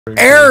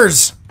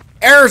Errors!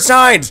 Error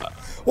signs!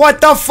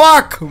 What the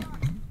fuck?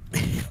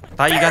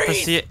 Thought you got to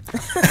see it.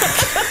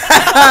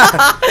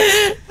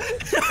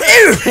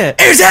 Errors!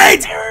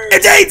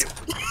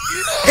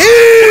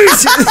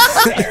 Errors!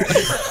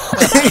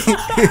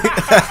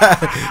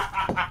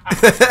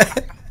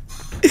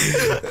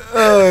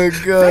 Oh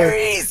god.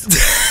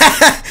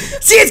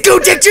 See it's go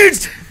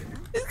Textures!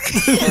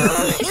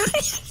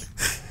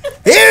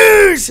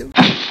 Errors!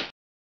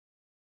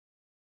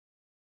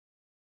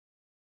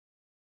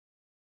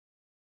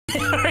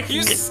 Are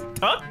you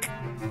stuck?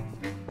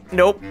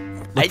 Nope.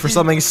 Look for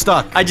something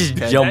stuck. I just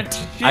jumped.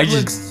 That shit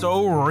looks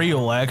so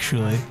real,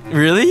 actually.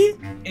 Really?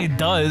 It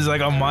does,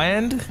 like on my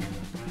end.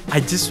 I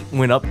just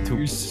went up to.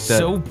 You're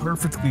so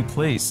perfectly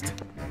placed.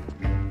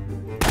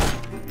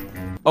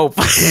 Oh.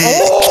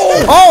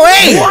 Oh,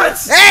 hey! What?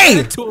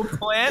 Hey! To a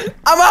plan?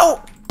 I'm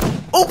out.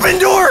 Open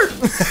door.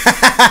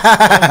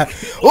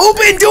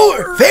 Open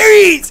door!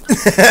 Fairies!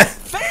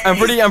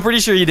 I'm pretty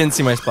sure you didn't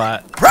see my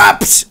spot.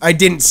 Props! I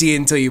didn't see it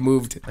until you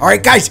moved.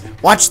 Alright guys,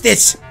 watch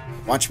this.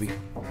 Watch me.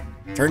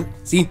 Turn,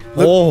 see?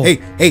 Look. Oh. Hey,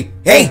 hey,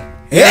 hey!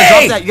 You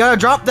Hey! gotta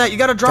drop that. You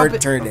gotta drop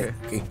it. Turn it.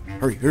 Okay.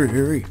 Hurry.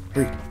 Hurry.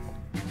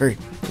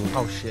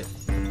 Oh shit.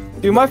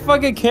 Dude, my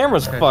fucking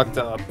camera's fucked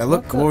up. Now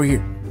look, come over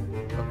here.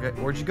 Okay,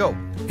 where'd you go?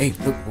 Hey,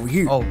 look, over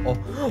here. Oh.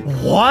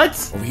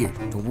 What? Over here.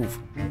 Don't move.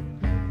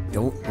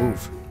 Don't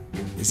move.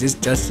 Is this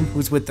Justin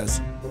who's with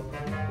us?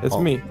 It's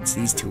me. It's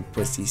these two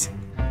pussies.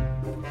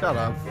 Shut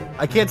up.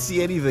 I can't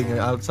see anything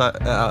outside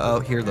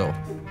out here though.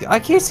 I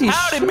can't see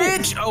Howdy, shit.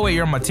 bitch! Oh wait,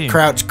 you're on my team.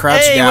 Crouch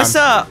Hey, down. what's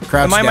up?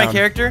 Crouch Am I my down.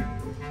 character?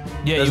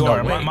 Yeah, There's you no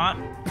are. way.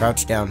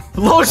 Crouch down.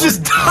 Lo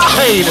just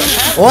died.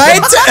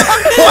 What?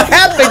 What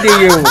happened to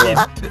you?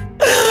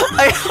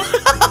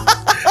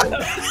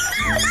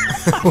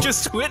 I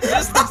just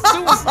witnessed the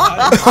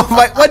suicide. Oh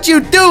my, what'd you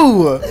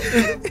do?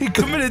 He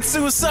committed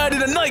suicide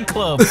in a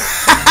nightclub.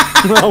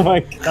 Oh my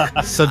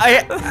god. So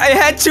I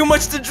had too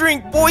much to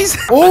drink, boys.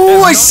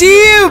 Oh, I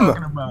see him!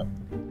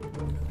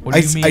 What do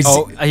you mean?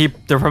 Oh,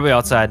 they're probably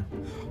outside.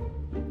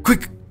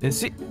 Quick.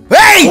 Is he?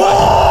 Hey!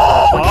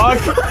 No,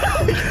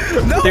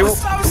 They-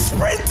 stop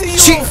sprinting, you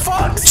Che- little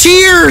fucks!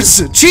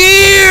 Cheers!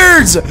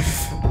 Cheers!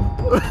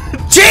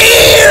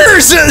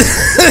 Cheers!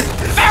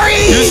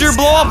 Use your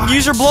blow up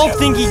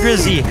thingy,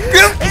 Grizzy. You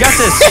got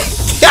this.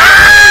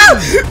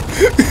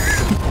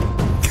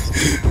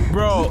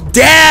 Bro,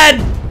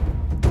 Dad!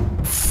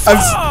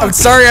 I'm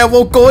sorry I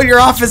won't go in your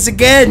office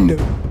again.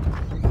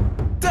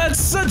 that's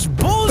such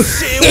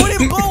bullshit. It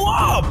wouldn't blow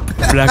up.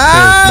 Black Bear's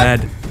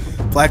mad.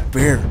 Black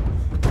Bear.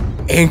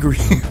 Angry.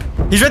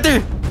 He's right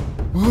there.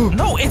 No,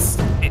 no, he's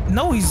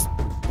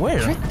where?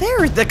 Right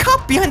there, the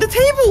cop behind the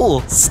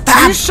table.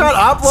 Stop! you shut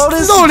up,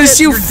 Lotus. Lotus,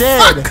 you You're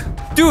dead.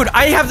 fuck! Dude,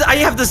 I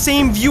have the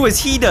same view as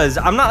he does.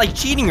 I'm not like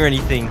cheating or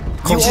anything.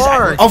 You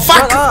are. Oh,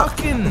 fuck! Shut up.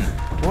 Fucking.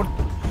 What?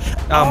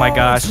 Oh my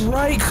gosh.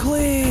 Right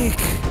click.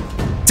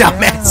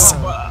 Dumbass!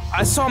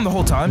 I saw him the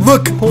whole time.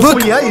 Look!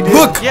 Look! yeah, you did.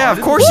 Look! Yeah,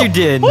 of course you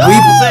did.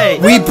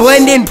 We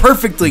blend in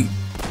perfectly.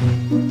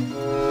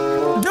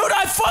 Dude,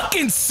 I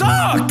fucking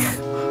suck.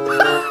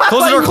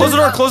 Close the door, close the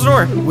door, close the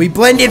door. We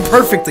blend in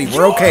perfectly.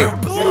 We're okay.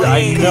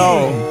 I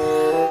know.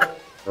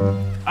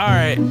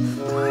 Alright.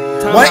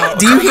 What?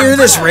 Do you hear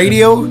this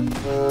radio?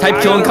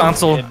 Type killing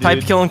console.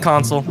 Type killing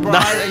console.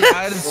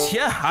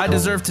 Yeah, I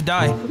deserve to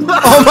die.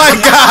 Oh my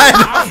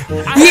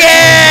god!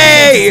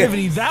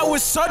 Yay! That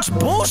was such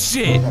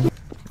bullshit.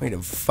 Wait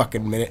a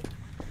fucking minute.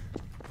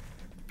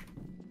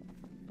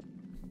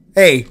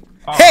 Hey!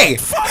 Hey!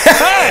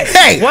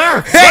 Hey!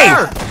 Where? Hey!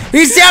 Where?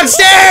 He's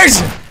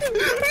downstairs!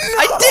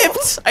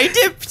 I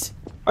dipped.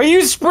 Are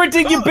you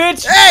sprinting, you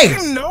bitch? Hey!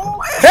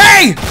 No.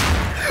 Hey!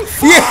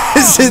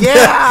 Yes!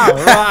 Yeah.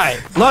 Right.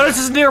 Lotus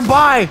is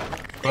nearby.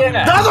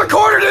 Yeah. The other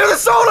corner near the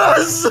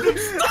sodas.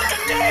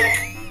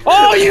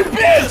 Oh, you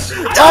bitch!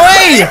 Oh,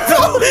 hey!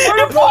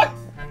 Where the fuck?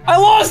 I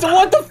lost him.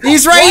 What the fuck?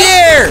 He's right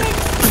here!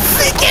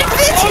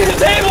 On the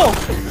table.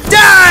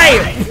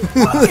 Die!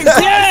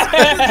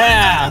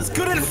 Yeah!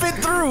 Couldn't fit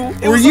through.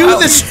 Were you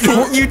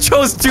the You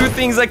chose two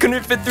things I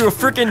couldn't fit through a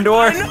freaking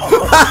door.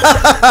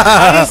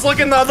 I just look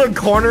in the other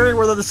corner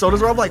where the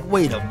sodas were. I'm like,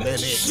 wait a minute.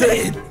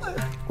 Shit.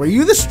 Were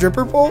you the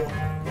stripper pole?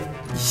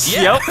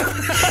 Yep.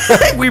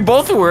 We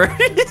both were.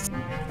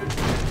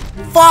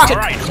 Fuck!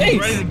 Alright, I'm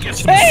ready to get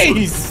some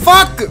Chase!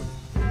 Fuck!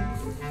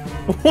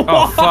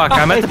 Oh fuck!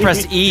 I meant to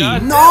press E.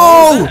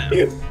 No!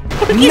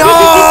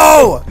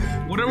 No!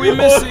 What are we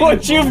missing?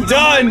 What you've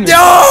done!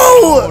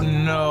 Oh No!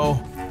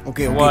 no.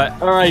 Okay, okay. What?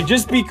 All right,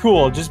 just be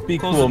cool. Just be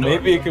Close cool. the door.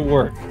 Maybe it could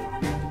work.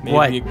 Maybe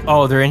What? it could-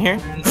 Oh, they're in here?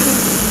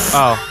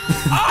 Oh.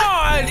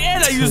 Oh,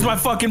 and I used my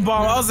fucking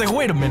bomb. I was like,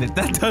 wait a minute,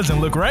 that doesn't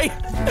look right.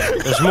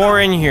 There's more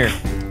in here.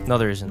 No,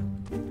 there isn't.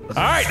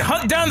 Alright,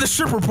 hunt down the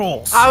stripper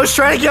poles. I was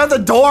trying to get out the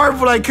door,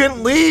 but I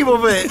couldn't leave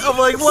of it. I'm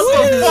like,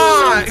 what the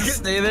fuck?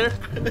 Stay there.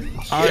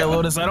 Alright,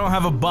 Lotus, I don't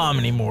have a bomb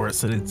anymore,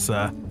 so it's,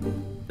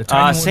 the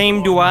time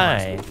Same do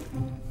I.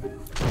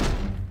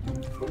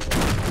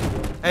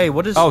 Hey,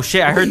 what is? Oh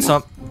shit, I heard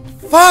something.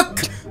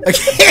 Fuck! I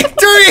can't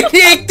do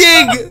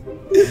anything!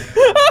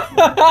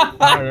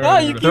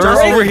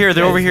 They're over here.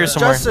 They're over here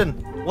somewhere. Justin,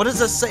 what does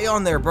this say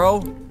on there,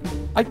 bro?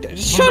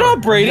 Shut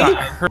up, Brady.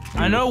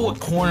 I know what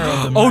corner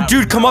of the Oh, map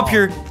dude, come up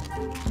here.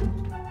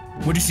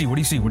 What'd you see? What'd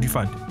you see? What'd you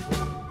find?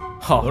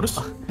 Oh, Lotus?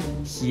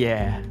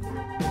 yeah.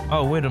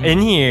 Oh, wait a minute. In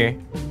here,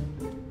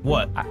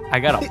 What? I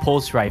got a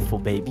pulse rifle,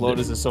 baby.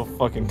 Lotus is so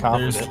fucking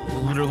There's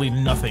confident. literally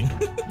nothing.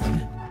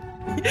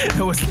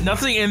 There was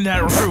nothing in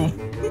that room.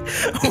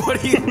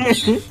 What do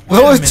you?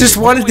 Lois just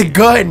wanted the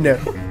gun.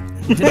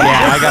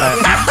 Yeah, I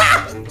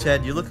got a.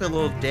 Ted, you look a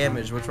little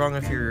damaged. What's wrong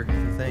with your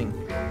thing?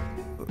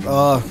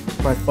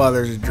 My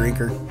father's a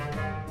drinker.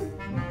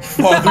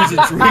 Father's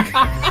a drink.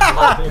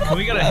 Can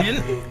we get a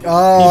hint? He's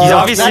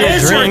obviously that a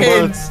is your drink.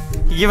 hint.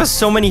 He gave us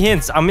so many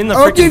hints. I'm in the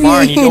I'll give freaking you bar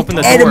a and he'd hint open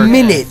the at door. a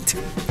minute.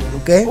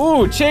 Okay?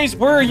 Ooh, Chase,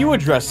 where are you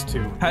addressed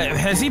to?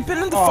 Has he been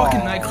in the fucking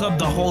nightclub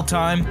the whole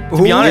time?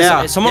 To be honest,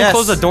 Yeah, someone yes.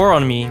 closed the door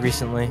on me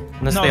recently.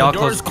 Unless No, they the all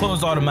door's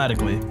closed. closed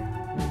automatically.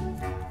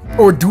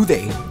 Or do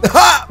they?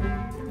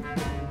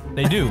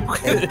 They do.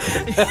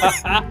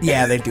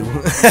 Yeah, they do.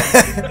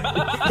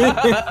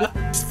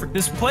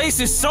 This place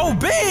is so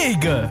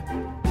big.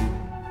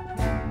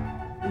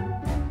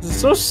 This is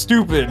so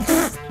stupid.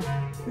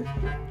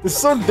 It's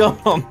so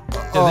dumb.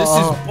 This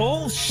is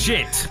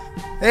bullshit.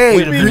 Hey,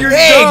 you're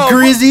hey, dumb.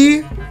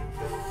 Grizzy.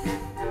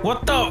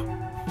 What the?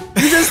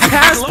 You just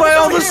passed by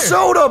all the Here.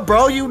 soda,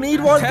 bro. You need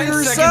one for 10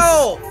 seconds.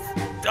 yourself.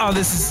 Oh,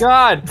 this is.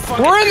 God,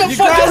 we're in the You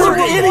fucking guys are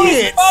room.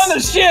 idiots. On the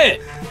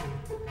shit.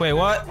 Wait,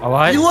 what? Oh,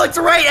 what? You looked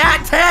right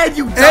at Ted,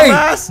 you Hey.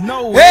 dumbass.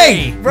 No way.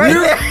 Hey, Right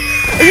there.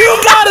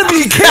 you gotta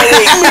be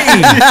kidding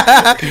me,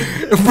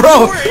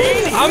 bro.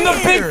 I'm the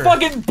big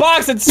fucking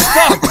box that's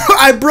stuck.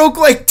 I broke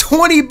like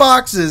 20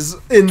 boxes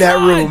in that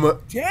room.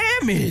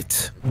 Damn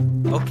it.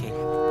 Okay.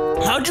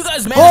 How'd you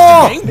guys manage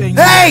Oh, to gangbang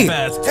hey,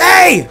 that fast?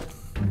 hey.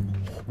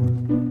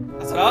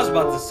 That's what I was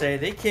about to say.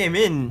 They came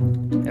in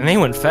and they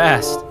went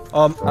fast.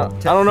 I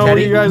don't know what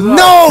you guys are.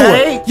 No,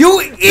 Hey. you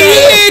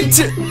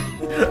idiot.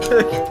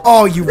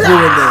 Oh, you ruined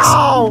this.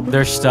 Oh,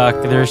 They're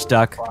stuck. They're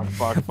stuck.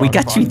 Fuck, We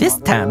got you this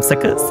time,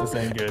 suckers. This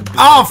ain't good.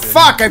 Oh,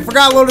 fuck, I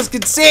forgot Lotus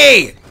could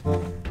see.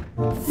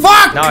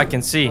 Fuck. Now I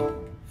can see.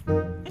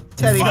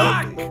 Teddy,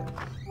 Fuck.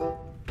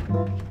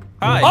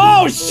 Hi.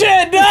 Oh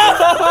shit! No!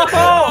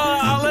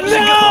 I'll let you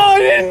No, I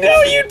didn't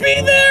know you'd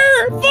be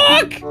there.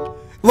 Fuck!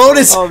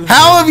 Lotus,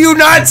 how have you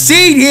not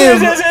seen him?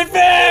 This isn't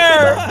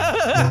fair.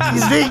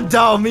 he's being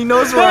dumb. He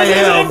knows where I This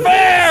isn't am.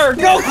 fair.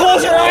 Go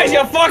close your eyes, you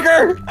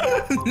fucker.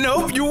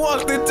 Nope, you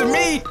walked into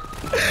me.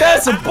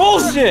 That's some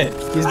bullshit.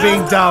 He's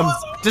being dumb.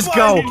 Just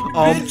go.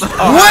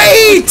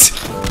 Wait.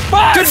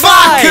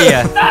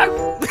 Goodbye!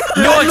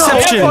 No No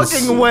exceptions.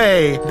 fucking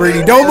way.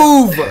 Brady, don't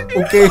move.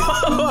 Okay.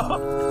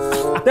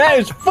 That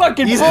is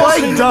fucking He's bullshit.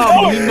 playing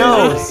dumb. He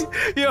knows.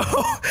 Yo,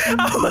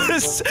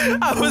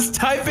 I was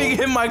typing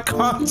in my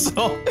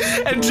console,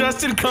 and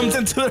Justin comes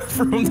into the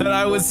room that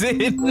I was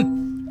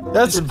in.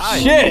 That's some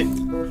shit.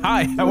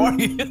 Hi, how are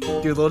you?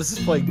 Dude, Lotus is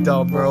playing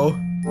dumb, bro.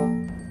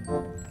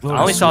 I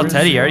only saw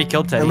Teddy. I already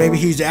killed Or Teddy. maybe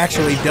he's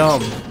actually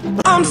dumb.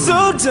 I'm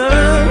so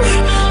dumb.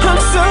 I'm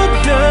so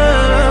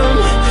dumb.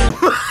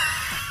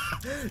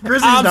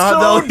 Grizzly's I'm not so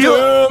though.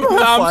 dumb. He'll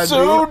I'm find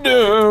so me.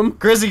 dumb.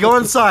 Grizzy, go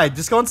inside.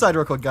 Just go inside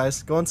real quick,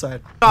 guys. Go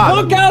inside.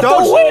 Look out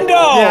the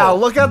window. Yeah,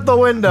 look out the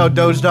window,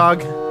 Doge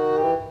Dog.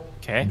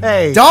 Okay.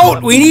 Hey.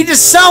 Don't. We need to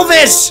sell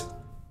this.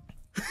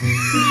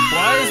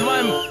 Why is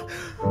my...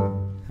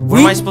 What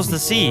am I supposed to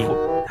see?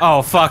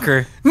 Oh,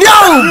 fucker.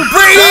 No,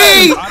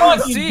 Brady. I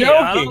don't see it.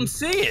 I don't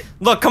see it.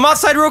 Look, come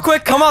outside real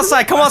quick. Come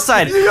outside. Come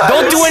outside.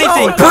 Don't do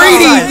anything. Come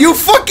Brady, outside. you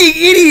fucking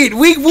idiot.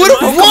 We would have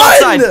Come won.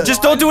 outside.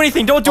 Just don't do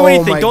anything. Don't do Oh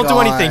anything. my Don't do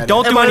God. anything.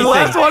 Don't Am do I the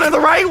left anything. one or the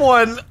right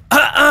one?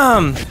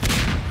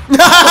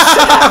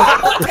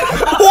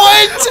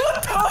 What?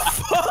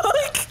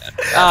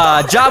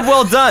 Job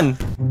well done.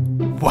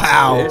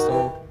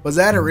 Wow. Was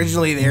that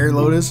originally there,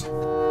 Lotus?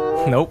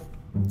 Nope.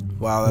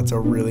 Wow, that's a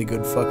really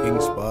good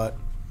fucking spot.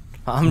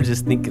 I'm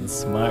just thinking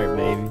smart,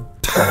 baby.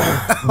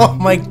 Oh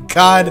my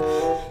God.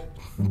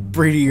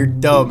 Brady, you're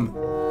dumb.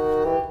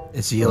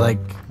 Is he like,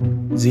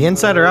 is he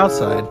inside or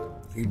outside?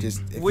 You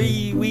just.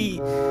 We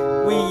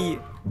Hold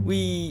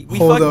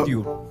fucked up.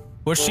 you.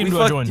 What sheep We do I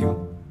fucked join?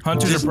 you.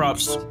 Hunters Just- or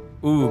props?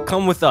 Ooh,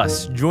 come with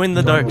us. Join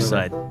the dark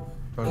side.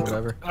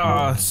 Whatever.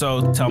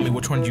 So tell me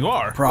which one you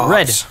are.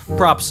 Props. Red.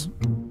 Props.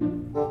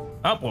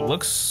 Oh, well,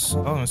 looks... I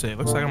was gonna say, it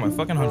looks like I'm a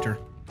fucking hunter.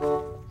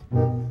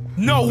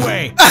 No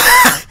way!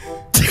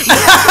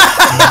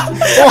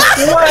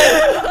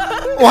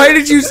 Why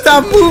did you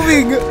stop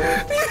moving?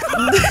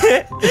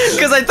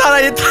 Because I thought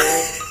I had.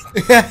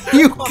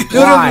 You could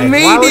Why? have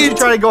made Why would it. you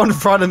try to go in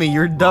front of me?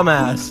 You're a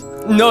dumbass.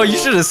 No, you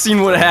should have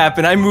seen what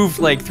happened. I moved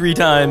like 3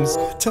 times.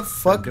 What the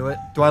fuck? Do it.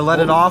 Do I let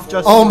it off,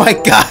 Justin? Oh my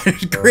God,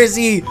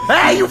 Grizzy.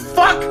 Hey, you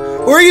fuck!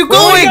 Where are you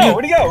going?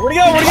 Where'd he go? Where'd he go? Where'd he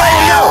go? Where'd he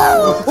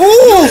go?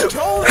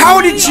 Ooh!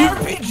 How did you?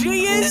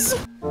 RPG is?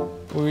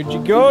 Where'd you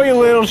go, you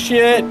little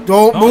shit?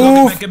 Don't Oh,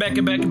 move. no, get back,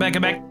 get back, get back,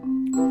 get back, get back.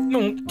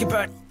 No, get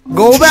back.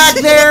 Go back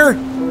there.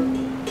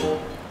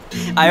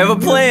 I have a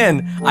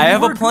plan. I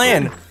have a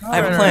plan. I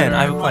have a plan.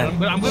 I have a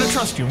plan. I'm gonna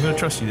trust you. I'm gonna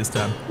trust you this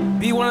time.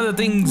 Be one of the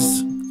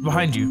things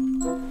behind you.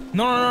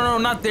 No,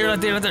 not there,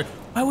 not there, not there.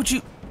 Why would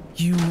you?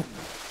 You.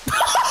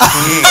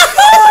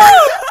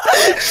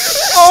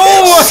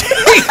 Oh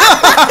my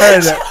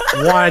god!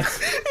 What?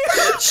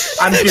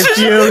 I'm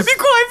confused. Be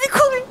quiet. Be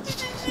quiet.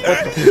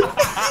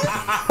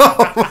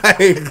 Oh my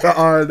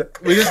god!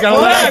 We just gotta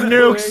let him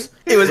nukes.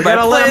 It was my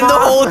plan the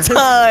whole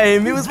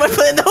time. It was my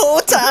plan the whole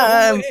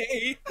time.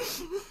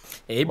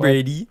 Hey,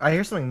 Brady. I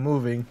hear something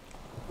moving.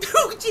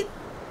 Oh shit!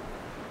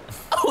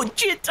 Oh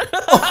shit!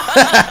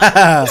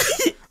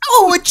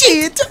 Oh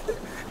shit!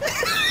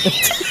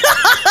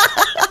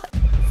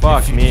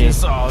 Fuck me.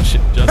 Oh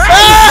shit! Just.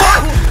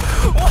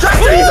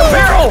 He's a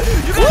barrel!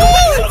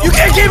 You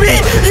can't get me!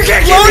 You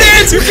can't get Load me!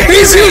 it!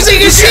 He's using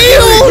a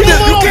shield! You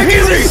can't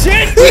get me!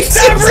 Shit! He's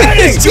Stop using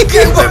running! a shield!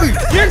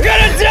 You're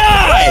gonna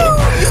die!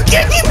 You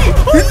can't get me!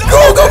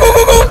 Go!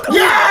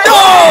 Yeah! No!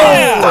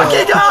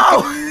 Fucking go!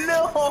 No!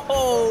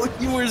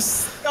 You were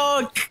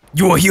stuck.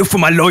 You are here for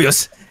my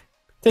lawyers.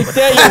 Take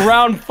that, you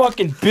round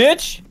fucking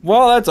bitch!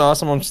 Well, that's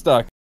awesome. I'm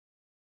stuck.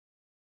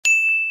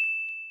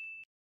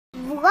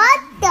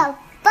 What the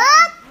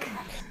fuck?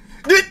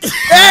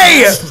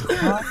 Hey!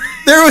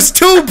 There was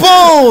 2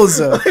 bulls!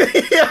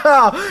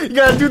 Yeah! You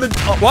gotta do the.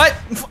 Oh, what?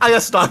 I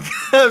got stuck.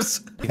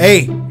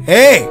 Hey!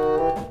 Hey!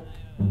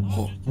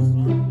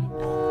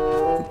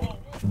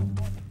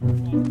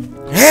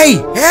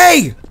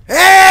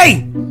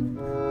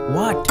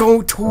 What?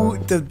 Go to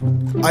the.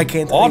 I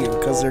can't tell you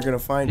because they're gonna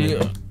find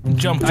you.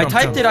 Jump. I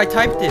typed it.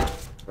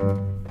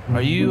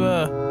 Are you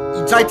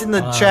You typed in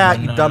the chat,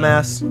 you no.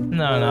 dumbass.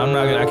 No, I'm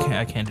not gonna.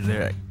 I can't do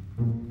that.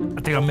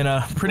 I think I'm in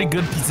a pretty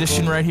good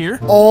position right here.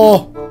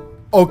 Oh,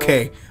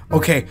 okay.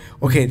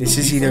 This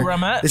is see where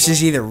I'm at?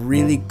 either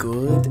really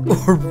good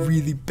or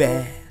really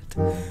bad.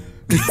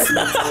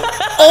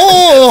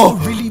 Oh,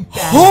 Really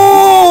bad.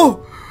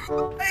 oh.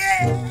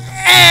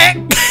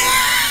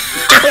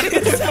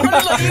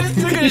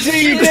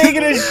 You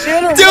taking a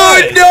shit or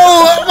Dude,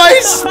 no, my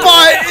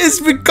spot has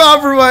been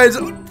compromised.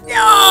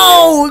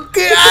 No,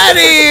 get out of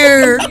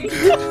here.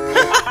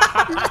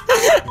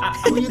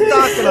 What are you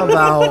talking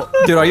about?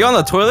 Dude, are you on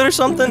the toilet or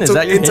something? Is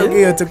that your hint?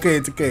 It's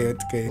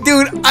okay.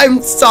 Dude,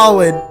 I'm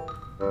solid.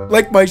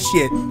 Like my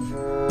shit.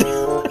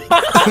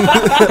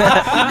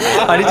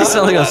 Why did you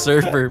sound like a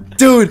surfer?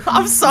 Dude,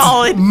 I'm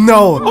solid.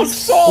 no.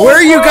 Where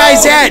are you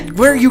guys at?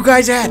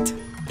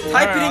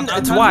 Type it in.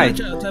 It's why.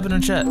 Type it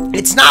in chat.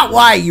 It's not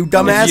why, you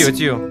dumbass. It's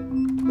you.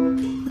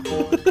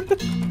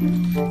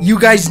 You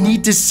guys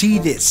need to see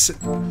this.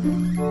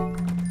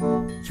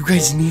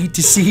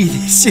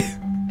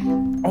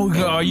 Oh,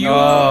 are you?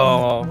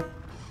 Oh.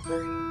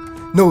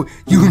 No,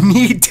 you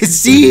need to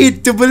see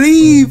it to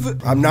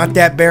believe. I'm not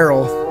that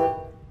barrel.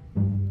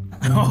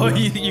 Oh,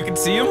 you can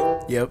see him?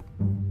 Yep.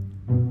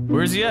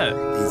 Where's he at?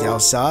 He's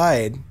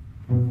outside.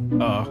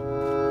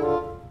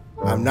 Oh.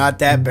 I'm not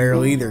that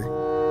barrel either.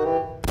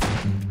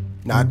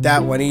 Not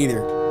that one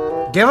either.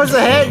 Give us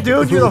a hint,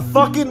 dude. You're the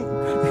fucking.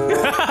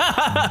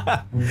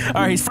 All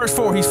right, he's first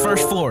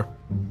floor.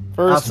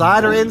 First.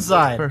 Outside or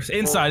inside? First,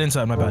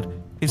 inside. My bad.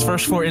 He's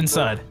first floor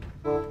inside.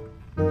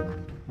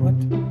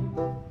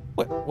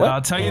 What?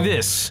 I'll tell you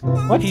this.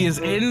 What? He is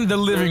in the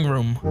living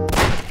room.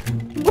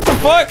 What the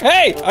fuck?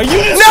 Hey, are you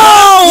this?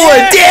 No!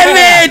 Yeah!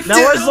 Damn it! Now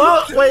where's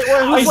Lo? Wait,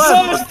 I who's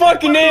saw left? his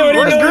fucking name. I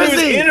didn't Where's know he was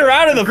Grizzy? in or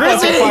out of the fucking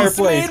Grizzy!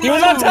 fireplace. He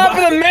was on top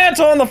of the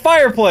mantle on the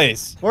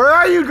fireplace. Where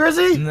are you,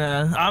 Grizzy?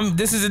 Nah,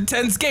 this is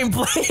intense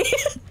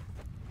gameplay.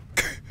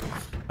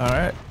 All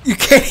right. You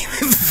can't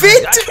even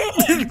fit! I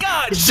can't.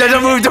 God.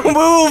 Don't move. Don't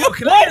move.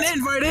 Can I get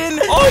invited in?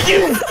 Oh,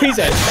 you piece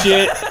of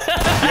shit.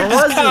 Where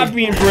was he?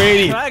 Copying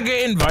Brady. Can I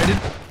get invited?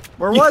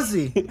 Where was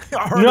he?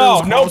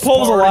 No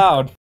polls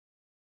allowed.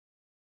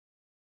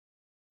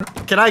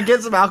 Can I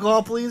get some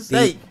alcohol, please?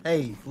 Hey.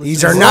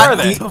 These listen. are not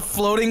they? The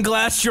floating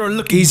glass you're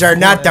looking these are for.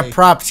 not the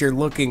props you're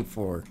looking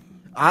for.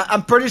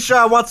 I'm pretty sure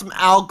I want some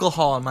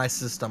alcohol in my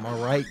system. All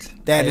right.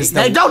 That is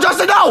the Hey, no,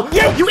 Justin, no!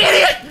 You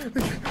idiot!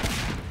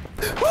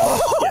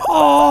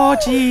 Oh,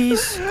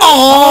 jeez.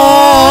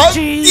 Oh,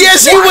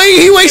 yes,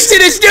 he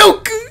wasted his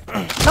nuke.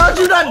 How'd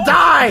you not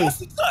die?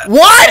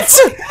 What?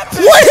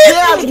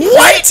 What?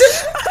 What?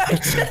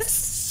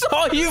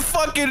 Saw you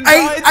fucking.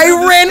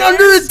 I ran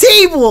under the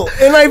table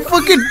and I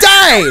fucking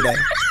died.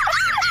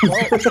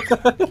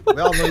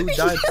 We all know who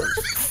died first.